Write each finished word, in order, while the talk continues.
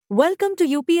Welcome to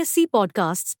UPSC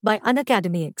Podcasts by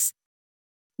Unacademics.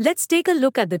 Let's take a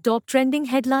look at the top trending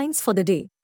headlines for the day.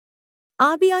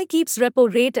 RBI keeps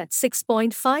repo rate at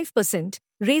 6.5%,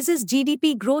 raises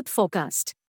GDP growth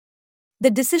forecast.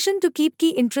 The decision to keep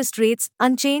key interest rates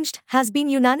unchanged has been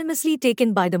unanimously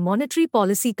taken by the Monetary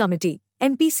Policy Committee,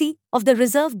 MPC, of the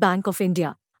Reserve Bank of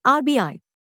India, RBI.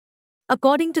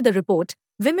 According to the report,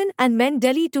 Women and Men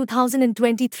Delhi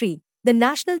 2023, the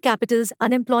national capital's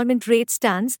unemployment rate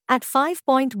stands at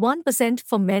 5.1%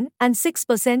 for men and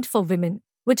 6% for women,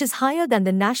 which is higher than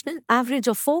the national average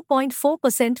of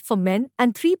 4.4% for men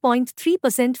and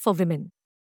 3.3% for women.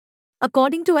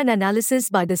 According to an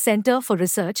analysis by the Centre for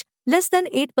Research, less than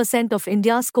 8% of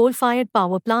India's coal-fired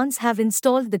power plants have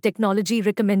installed the technology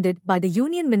recommended by the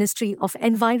Union Ministry of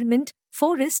Environment,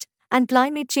 Forest and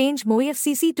Climate Change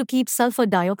 (MoEFCC) to keep sulfur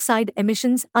dioxide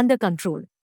emissions under control.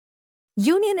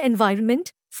 Union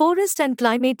Environment, Forest and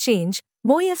Climate Change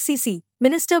 (MoEFCC)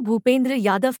 Minister Bhupendra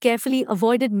Yadav carefully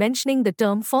avoided mentioning the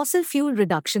term fossil fuel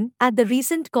reduction at the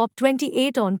recent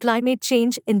COP28 on climate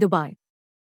change in Dubai.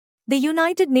 The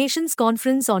United Nations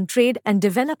Conference on Trade and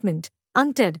Development,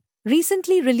 UNCTAD,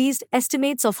 recently released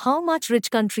estimates of how much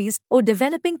rich countries owe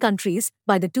developing countries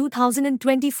by the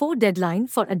 2024 deadline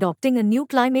for adopting a new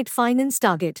climate finance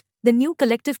target, the new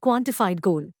collective quantified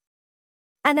goal.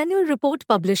 An annual report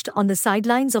published on the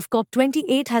sidelines of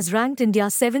COP28 has ranked India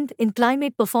 7th in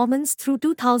climate performance through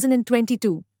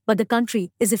 2022, but the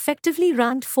country is effectively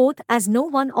ranked 4th as no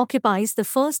one occupies the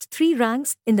first 3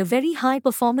 ranks in the very high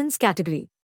performance category.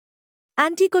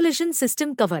 Anti-collision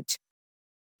system Kavach.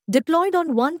 Deployed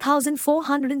on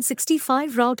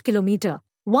 1,465 route kilometer,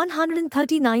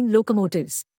 139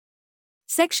 locomotives.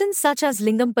 Sections such as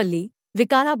Lingampalli,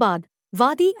 Vikarabad,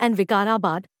 Wadi and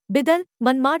Vikarabad, Bidar,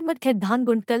 Manmadmadkhed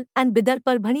Dhangundkal and Bidar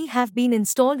Parbhani have been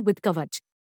installed with Kavach.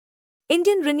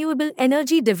 Indian Renewable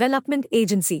Energy Development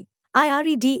Agency,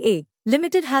 IREDA,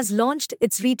 Limited has launched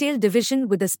its retail division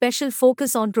with a special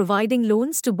focus on providing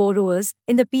loans to borrowers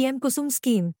in the PM Kusum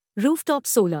scheme, rooftop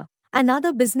solar, and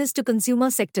other business-to-consumer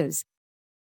sectors.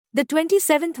 The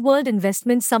 27th World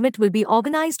Investment Summit will be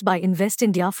organized by Invest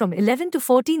India from 11 to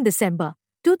 14 December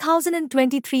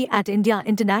 2023 at India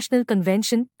International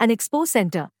Convention and Expo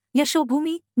Centre,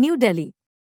 Yashobhoomi, New Delhi.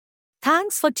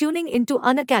 Thanks for tuning into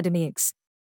Unacademics.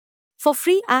 For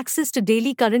free access to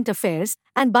daily current affairs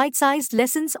and bite-sized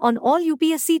lessons on all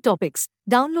UPSC topics,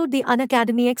 download the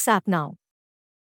Unacademics app now.